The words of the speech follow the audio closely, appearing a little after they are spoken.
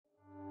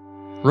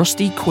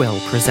Rusty Quill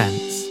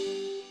presents.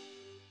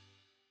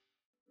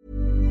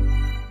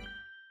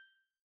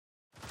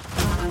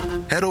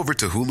 Head over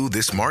to Hulu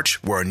this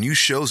March, where our new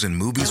shows and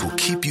movies will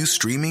keep you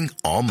streaming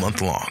all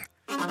month long.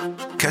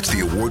 Catch the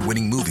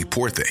award-winning movie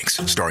Poor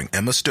Things, starring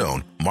Emma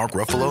Stone, Mark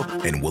Ruffalo,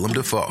 and Willem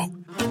Dafoe.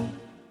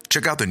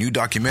 Check out the new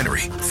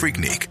documentary,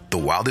 Freaknik, The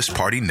Wildest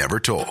Party Never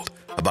Told,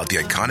 about the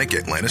iconic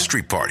Atlanta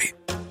Street Party.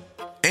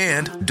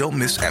 And don't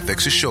miss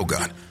FX's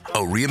Shogun, a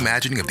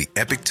reimagining of the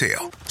epic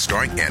tale,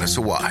 starring Anna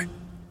Sawai.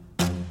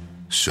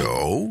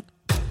 So,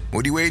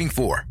 what are you waiting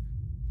for?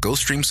 Go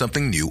stream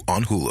something new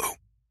on Hulu.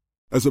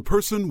 As a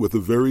person with a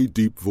very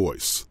deep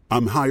voice,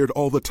 I'm hired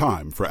all the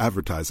time for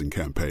advertising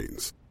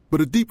campaigns.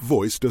 But a deep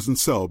voice doesn't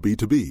sell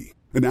B2B,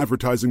 and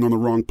advertising on the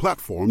wrong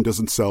platform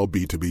doesn't sell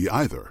B2B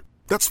either.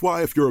 That's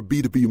why if you're a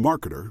B2B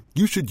marketer,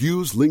 you should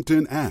use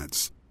LinkedIn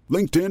ads.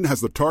 LinkedIn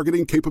has the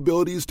targeting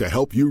capabilities to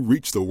help you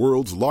reach the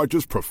world's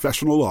largest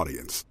professional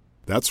audience.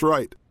 That's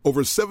right,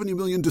 over 70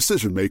 million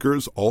decision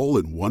makers all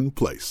in one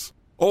place.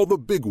 All the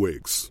big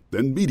wigs,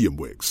 then medium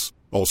wigs,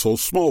 also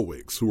small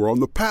wigs who are on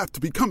the path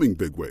to becoming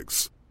big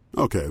wigs.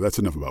 Okay, that's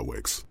enough about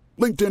wigs.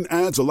 LinkedIn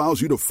ads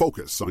allows you to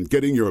focus on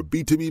getting your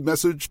B2B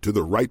message to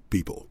the right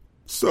people.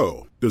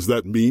 So, does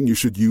that mean you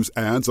should use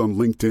ads on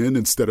LinkedIn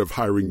instead of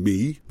hiring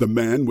me, the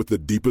man with the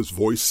deepest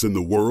voice in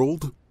the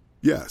world?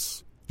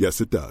 Yes. Yes,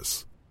 it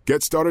does.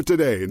 Get started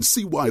today and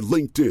see why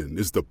LinkedIn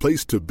is the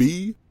place to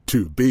be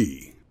to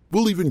be.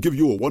 We'll even give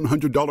you a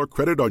 $100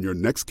 credit on your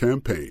next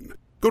campaign.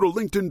 Go to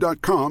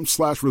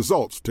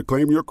linkedin.com/results to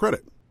claim your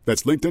credit.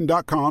 That's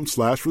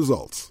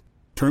linkedin.com/results.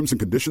 Terms and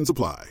conditions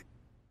apply.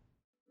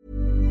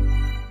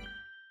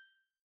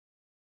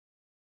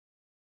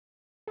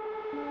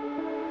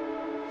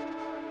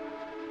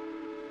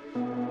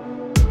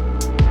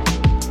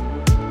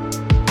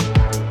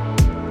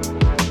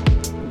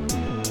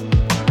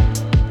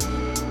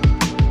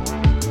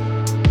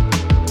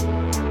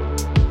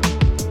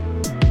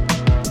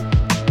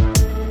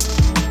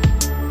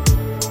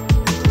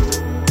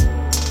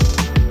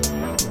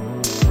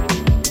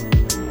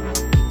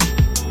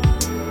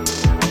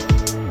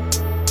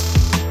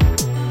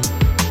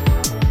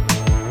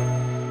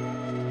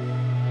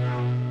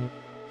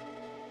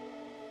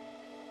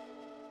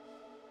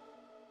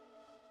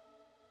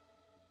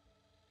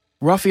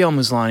 Raphael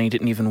Mizlani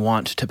didn't even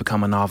want to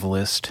become a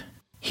novelist.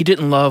 He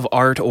didn't love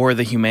art or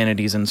the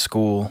humanities in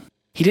school.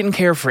 He didn't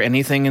care for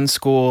anything in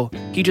school.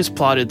 He just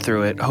plodded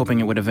through it, hoping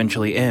it would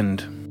eventually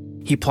end.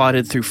 He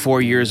plodded through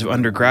 4 years of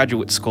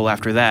undergraduate school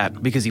after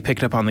that because he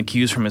picked up on the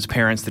cues from his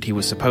parents that he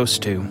was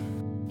supposed to.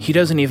 He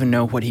doesn't even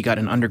know what he got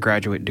an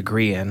undergraduate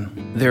degree in.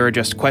 There are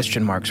just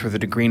question marks where the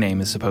degree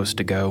name is supposed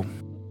to go.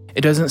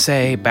 It doesn't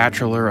say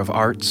Bachelor of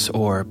Arts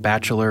or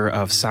Bachelor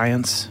of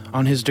Science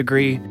on his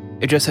degree.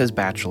 It just says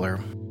Bachelor.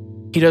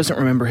 He doesn't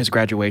remember his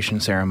graduation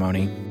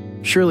ceremony.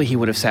 Surely he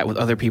would have sat with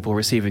other people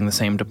receiving the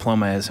same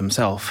diploma as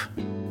himself.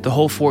 The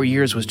whole 4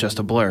 years was just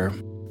a blur.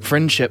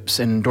 Friendships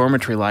and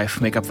dormitory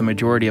life make up the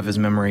majority of his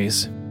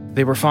memories.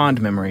 They were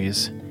fond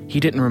memories. He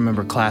didn't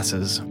remember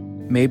classes.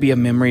 Maybe a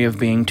memory of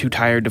being too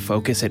tired to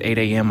focus at 8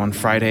 a.m. on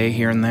Friday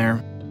here and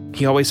there.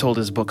 He always sold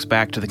his books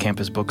back to the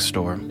campus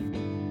bookstore.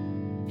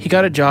 He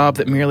got a job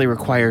that merely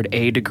required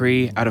a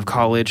degree out of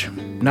college,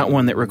 not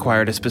one that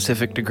required a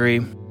specific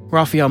degree.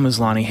 Raphael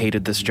Mizlani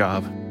hated this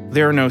job.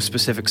 There are no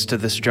specifics to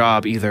this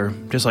job either,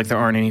 just like there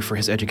aren't any for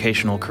his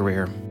educational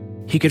career.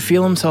 He could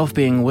feel himself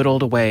being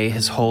whittled away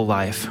his whole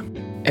life.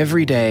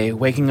 Every day,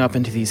 waking up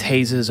into these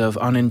hazes of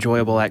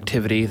unenjoyable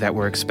activity that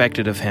were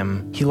expected of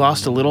him, he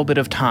lost a little bit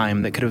of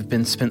time that could have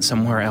been spent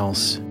somewhere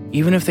else,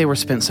 even if they were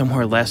spent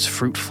somewhere less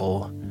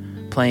fruitful.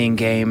 Playing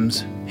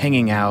games,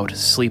 hanging out,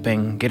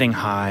 sleeping, getting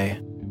high.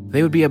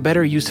 They would be a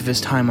better use of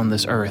his time on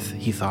this earth,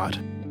 he thought.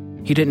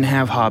 He didn't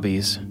have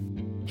hobbies.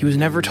 He was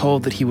never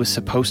told that he was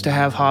supposed to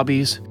have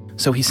hobbies,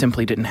 so he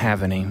simply didn't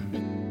have any.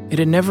 It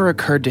had never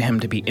occurred to him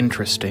to be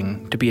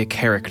interesting, to be a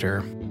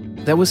character.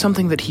 That was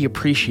something that he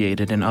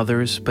appreciated in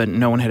others, but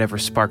no one had ever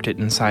sparked it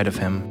inside of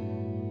him.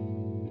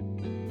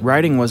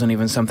 Writing wasn't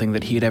even something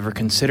that he had ever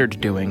considered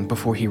doing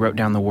before he wrote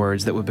down the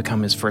words that would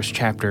become his first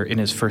chapter in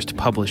his first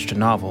published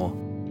novel,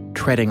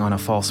 Treading on a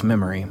False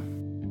Memory.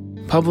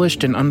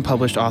 Published and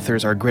unpublished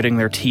authors are gritting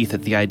their teeth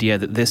at the idea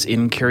that this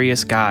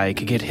incurious guy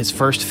could get his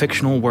first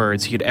fictional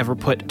words he had ever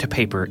put to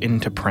paper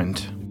into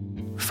print.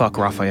 Fuck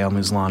Raphael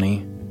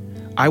Mizlani.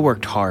 I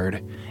worked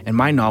hard, and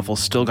my novel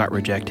still got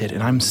rejected,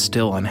 and I'm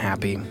still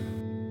unhappy.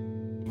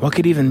 What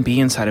could even be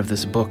inside of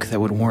this book that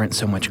would warrant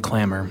so much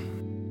clamor?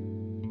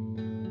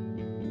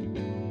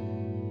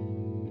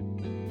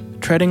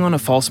 Treading on a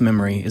False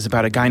Memory is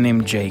about a guy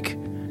named Jake,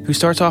 who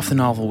starts off the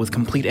novel with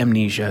complete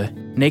amnesia,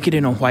 naked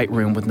in a white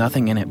room with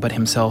nothing in it but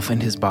himself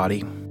and his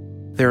body.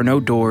 There are no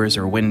doors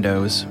or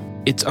windows.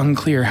 It's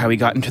unclear how he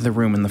got into the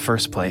room in the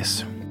first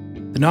place.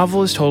 The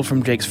novel is told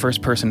from Jake's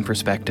first-person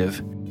perspective,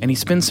 and he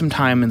spends some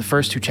time in the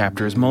first 2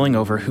 chapters mulling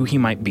over who he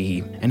might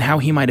be and how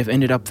he might have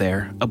ended up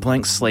there, a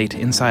blank slate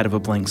inside of a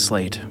blank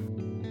slate.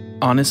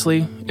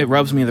 Honestly, it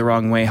rubs me the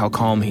wrong way how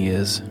calm he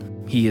is.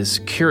 He is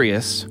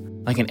curious,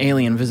 like an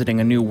alien visiting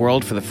a new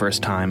world for the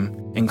first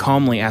time and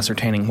calmly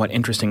ascertaining what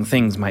interesting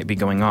things might be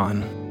going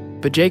on.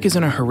 But Jake is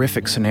in a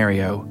horrific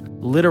scenario,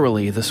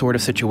 literally the sort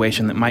of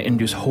situation that might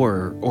induce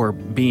horror or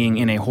being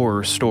in a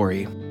horror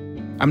story.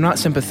 I'm not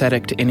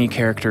sympathetic to any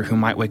character who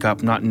might wake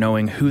up not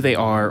knowing who they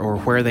are or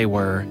where they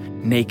were,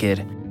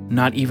 naked,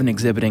 not even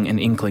exhibiting an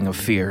inkling of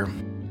fear.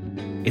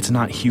 It's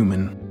not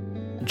human.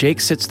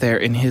 Jake sits there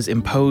in his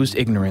imposed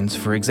ignorance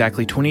for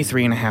exactly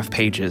 23.5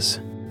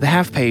 pages, the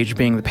half page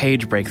being the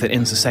page break that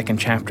ends the second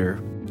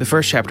chapter. The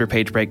first chapter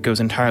page break goes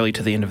entirely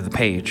to the end of the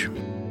page.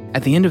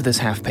 At the end of this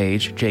half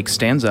page, Jake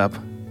stands up,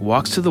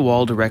 walks to the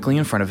wall directly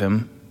in front of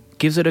him,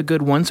 gives it a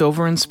good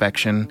once-over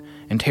inspection,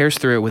 and tears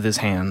through it with his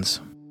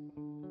hands.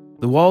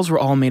 The walls were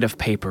all made of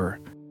paper,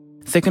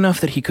 thick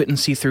enough that he couldn't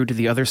see through to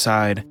the other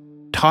side,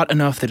 taut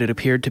enough that it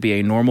appeared to be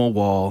a normal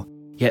wall,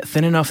 yet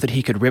thin enough that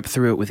he could rip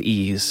through it with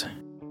ease.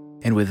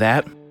 And with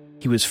that,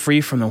 he was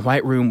free from the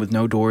white room with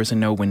no doors and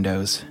no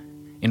windows.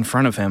 In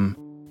front of him,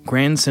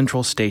 Grand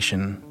Central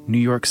Station, New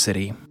York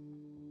City.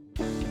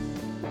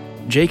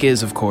 Jake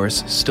is, of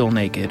course, still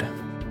naked.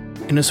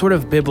 In a sort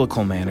of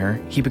biblical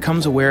manner, he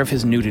becomes aware of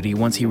his nudity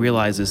once he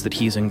realizes that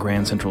he's in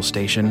Grand Central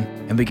Station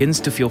and begins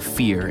to feel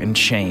fear and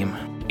shame.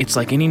 It's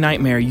like any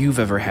nightmare you've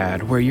ever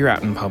had where you're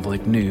out in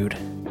public nude.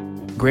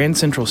 Grand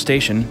Central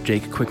Station,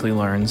 Jake quickly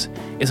learns,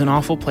 is an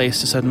awful place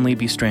to suddenly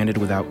be stranded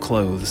without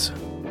clothes.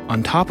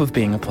 On top of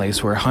being a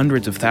place where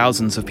hundreds of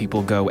thousands of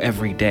people go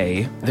every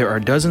day, there are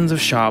dozens of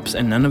shops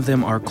and none of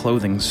them are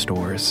clothing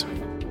stores.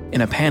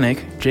 In a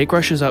panic, Jake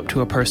rushes up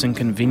to a person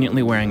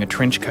conveniently wearing a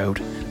trench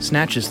coat,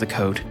 snatches the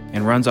coat,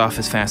 and runs off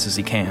as fast as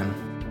he can.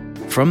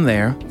 From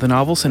there, the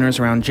novel centers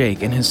around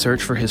Jake and his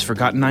search for his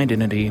forgotten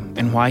identity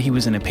and why he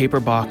was in a paper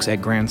box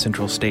at Grand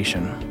Central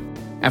Station.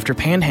 After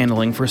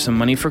panhandling for some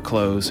money for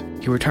clothes,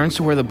 he returns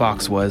to where the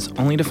box was,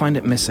 only to find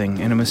it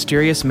missing and a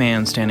mysterious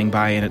man standing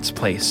by in its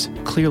place,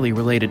 clearly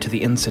related to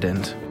the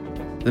incident.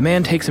 The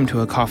man takes him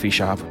to a coffee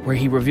shop, where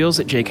he reveals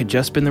that Jake had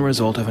just been the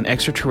result of an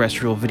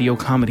extraterrestrial video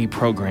comedy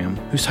program,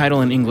 whose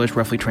title in English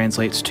roughly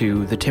translates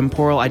to The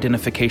Temporal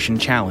Identification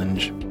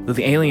Challenge, though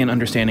the alien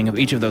understanding of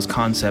each of those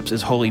concepts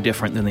is wholly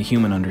different than the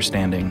human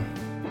understanding.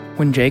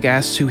 When Jake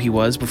asks who he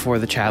was before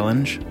the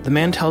challenge, the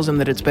man tells him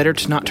that it's better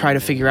to not try to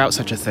figure out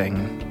such a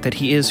thing, that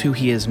he is who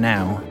he is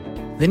now.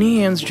 Then he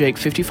hands Jake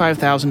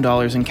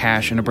 $55,000 in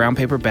cash in a brown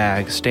paper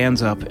bag,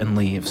 stands up, and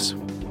leaves.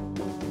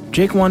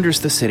 Jake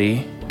wanders the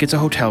city, gets a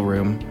hotel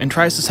room, and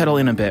tries to settle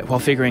in a bit while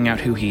figuring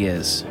out who he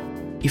is.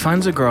 He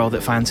finds a girl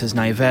that finds his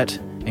naivete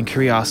and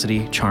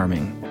curiosity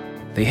charming.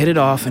 They hit it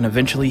off, and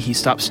eventually he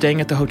stops staying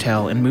at the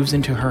hotel and moves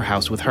into her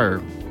house with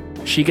her.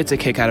 She gets a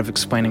kick out of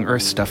explaining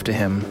Earth stuff to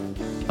him.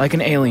 Like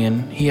an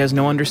alien, he has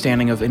no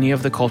understanding of any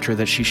of the culture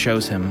that she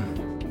shows him.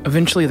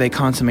 Eventually they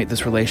consummate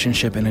this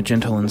relationship in a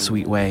gentle and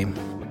sweet way.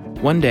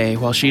 One day,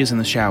 while she is in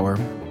the shower,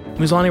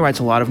 Muslani writes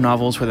a lot of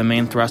novels where the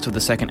main thrust of the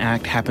second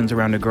act happens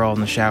around a girl in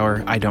the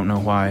shower, I don't know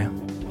why.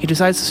 He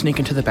decides to sneak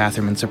into the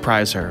bathroom and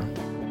surprise her.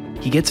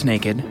 He gets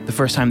naked, the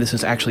first time this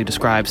is actually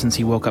described since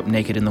he woke up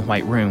naked in the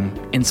white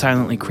room, and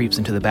silently creeps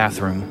into the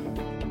bathroom.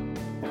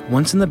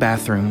 Once in the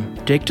bathroom,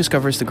 Jake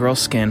discovers the girl's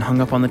skin hung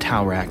up on the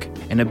towel rack,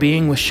 and a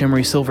being with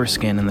shimmery silver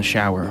skin in the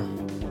shower.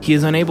 He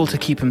is unable to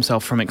keep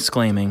himself from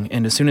exclaiming,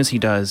 and as soon as he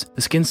does,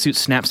 the skin suit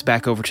snaps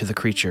back over to the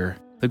creature.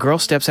 The girl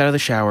steps out of the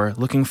shower,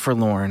 looking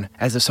forlorn,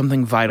 as if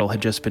something vital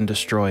had just been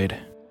destroyed.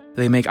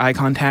 They make eye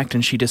contact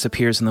and she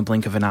disappears in the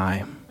blink of an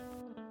eye.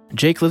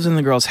 Jake lives in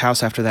the girl's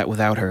house after that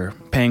without her,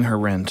 paying her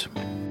rent.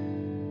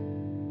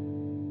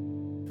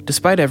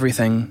 Despite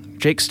everything,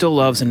 Jake still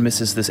loves and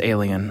misses this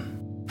alien.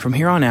 From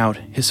here on out,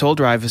 his sole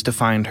drive is to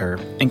find her,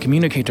 and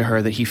communicate to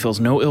her that he feels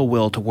no ill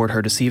will toward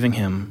her deceiving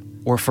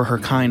him, or for her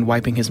kind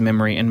wiping his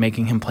memory and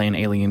making him play an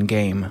alien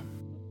game.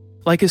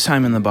 Like his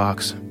time in the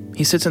box,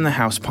 he sits in the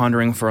house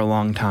pondering for a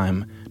long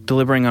time,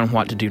 deliberating on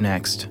what to do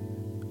next.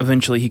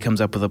 Eventually he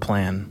comes up with a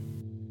plan.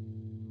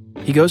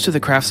 He goes to the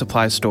craft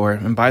supply store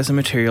and buys the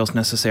materials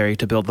necessary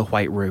to build the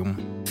white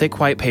room. Thick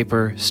white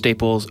paper,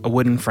 staples, a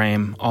wooden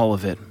frame, all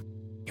of it.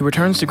 He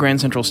returns to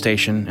Grand Central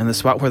Station and the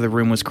spot where the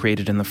room was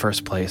created in the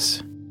first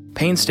place.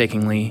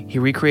 Painstakingly, he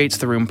recreates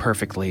the room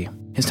perfectly.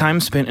 His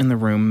time spent in the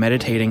room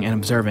meditating and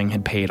observing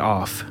had paid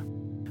off.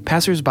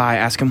 Passers-by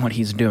ask him what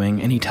he's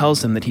doing, and he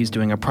tells them that he's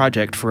doing a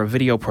project for a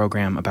video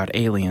program about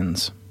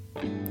aliens.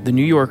 The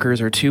New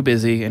Yorkers are too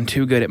busy and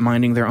too good at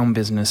minding their own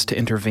business to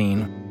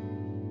intervene.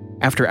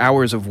 After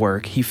hours of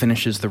work, he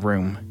finishes the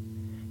room.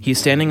 He is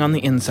standing on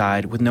the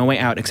inside with no way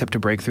out except to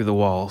break through the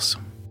walls.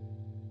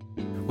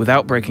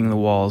 Without breaking the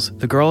walls,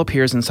 the girl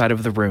appears inside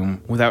of the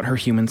room without her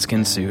human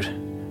skin suit.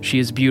 She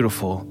is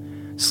beautiful,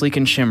 sleek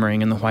and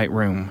shimmering in the white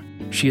room.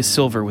 She is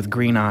silver with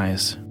green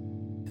eyes.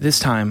 This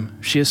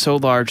time, she is so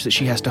large that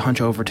she has to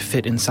hunch over to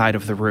fit inside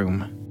of the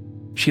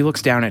room. She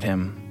looks down at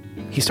him.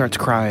 He starts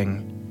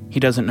crying. He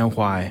doesn't know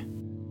why.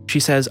 She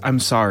says, "I'm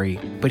sorry,"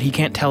 but he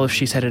can't tell if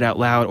she said it out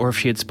loud or if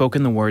she had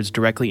spoken the words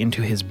directly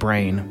into his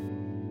brain.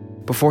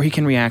 Before he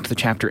can react, the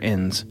chapter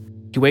ends.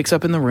 He wakes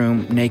up in the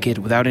room, naked,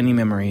 without any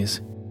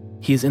memories.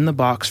 He is in the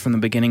box from the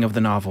beginning of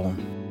the novel.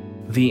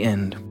 The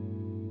end.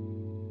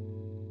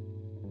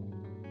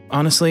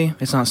 Honestly,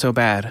 it's not so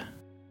bad.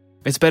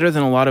 It's better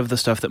than a lot of the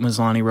stuff that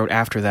Mzlany wrote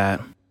after that.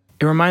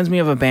 It reminds me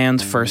of a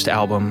band's first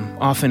album.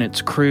 Often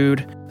it's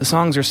crude, the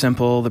songs are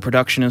simple, the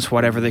production is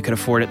whatever they could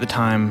afford at the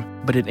time,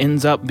 but it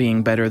ends up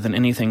being better than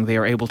anything they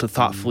are able to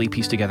thoughtfully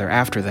piece together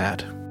after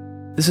that.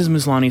 This is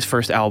Mzlany's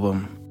first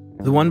album,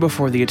 the one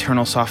before the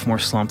eternal sophomore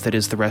slump that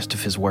is the rest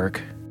of his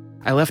work.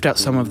 I left out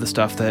some of the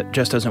stuff that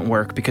just doesn't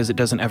work because it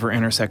doesn't ever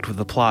intersect with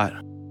the plot.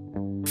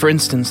 For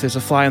instance, there's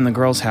a fly in the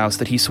girl's house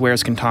that he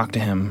swears can talk to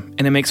him,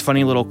 and it makes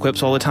funny little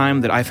quips all the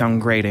time that I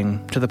found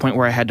grating, to the point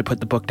where I had to put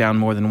the book down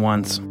more than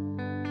once.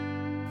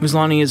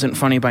 Mzlany isn't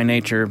funny by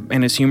nature,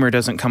 and his humor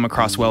doesn't come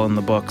across well in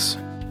the books.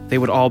 They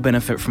would all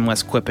benefit from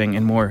less quipping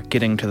and more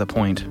getting to the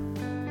point.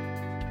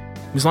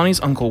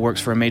 Mzlany's uncle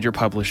works for a major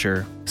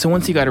publisher, so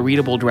once he got a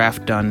readable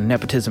draft done,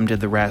 nepotism did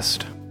the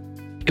rest.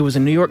 It was a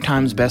New York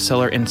Times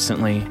bestseller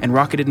instantly, and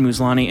rocketed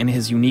Mzlany and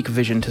his unique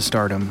vision to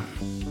stardom.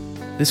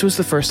 This was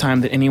the first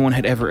time that anyone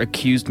had ever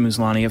accused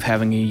Mzlany of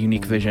having a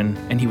unique vision,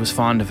 and he was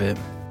fond of it.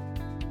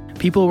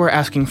 People were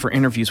asking for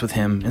interviews with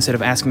him instead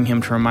of asking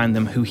him to remind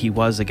them who he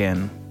was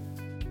again.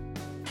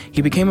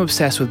 He became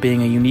obsessed with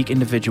being a unique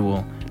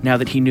individual now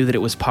that he knew that it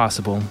was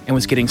possible and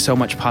was getting so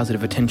much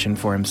positive attention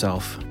for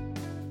himself.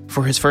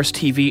 For his first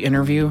TV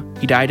interview,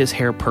 he dyed his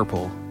hair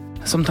purple.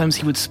 Sometimes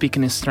he would speak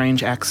in a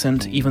strange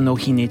accent even though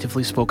he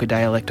natively spoke a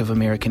dialect of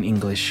American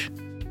English.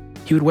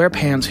 He would wear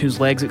pants whose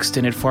legs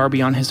extended far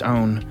beyond his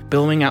own,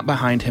 billowing out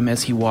behind him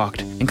as he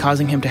walked and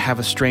causing him to have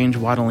a strange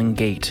waddling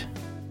gait.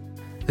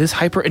 This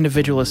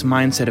hyper-individualist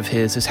mindset of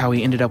his is how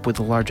he ended up with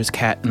the largest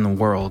cat in the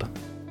world.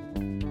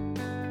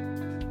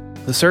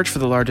 The search for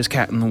the largest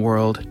cat in the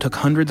world took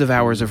hundreds of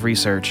hours of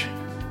research.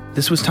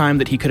 This was time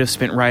that he could have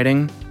spent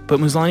writing,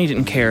 but Mzlany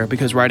didn't care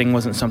because writing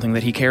wasn't something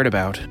that he cared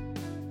about.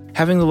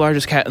 Having the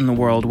largest cat in the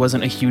world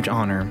wasn't a huge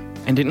honor,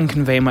 and didn't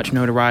convey much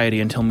notoriety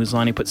until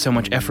Mzlany put so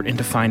much effort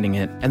into finding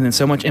it, and then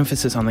so much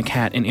emphasis on the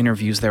cat in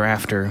interviews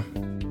thereafter.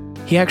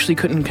 He actually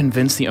couldn't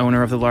convince the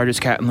owner of the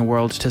largest cat in the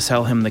world to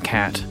sell him the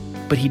cat,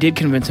 but he did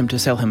convince him to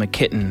sell him a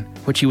kitten,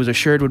 which he was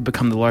assured would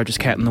become the largest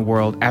cat in the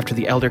world after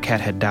the elder cat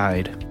had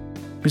died.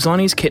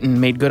 Mzlany's kitten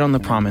made good on the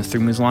promise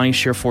through Mzlany's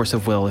sheer force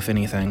of will, if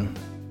anything.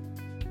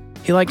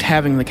 He liked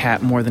having the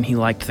cat more than he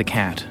liked the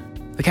cat.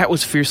 The cat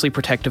was fiercely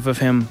protective of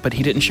him, but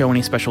he didn't show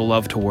any special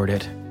love toward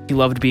it. He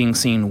loved being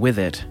seen with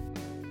it.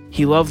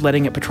 He loved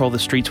letting it patrol the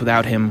streets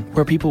without him,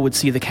 where people would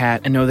see the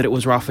cat and know that it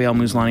was Raphael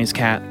Mzlany's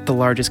cat, the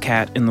largest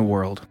cat in the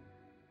world.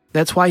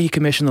 That's why he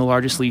commissioned the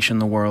largest leash in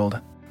the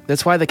world.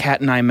 That's why the cat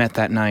and I met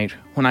that night,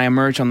 when I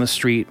emerged on the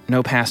street,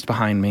 no past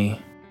behind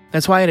me.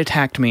 That's why it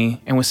attacked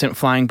me and was sent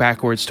flying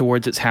backwards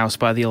towards its house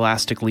by the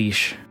elastic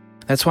leash.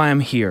 That's why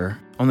I'm here,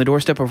 on the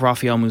doorstep of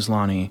Raphael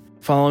Mzlany,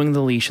 following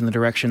the leash in the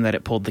direction that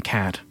it pulled the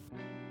cat.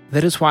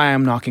 That is why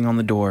I'm knocking on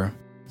the door.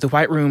 The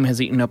white room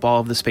has eaten up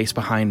all of the space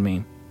behind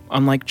me.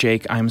 Unlike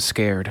Jake, I am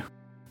scared.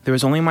 There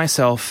is only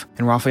myself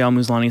and Raphael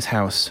Mzlany's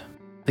house.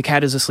 The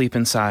cat is asleep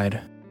inside.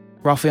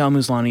 Raphael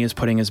Mzlany is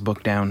putting his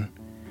book down.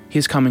 He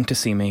is coming to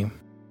see me.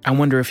 I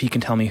wonder if he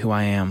can tell me who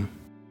I am.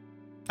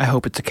 I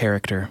hope it's a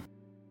character.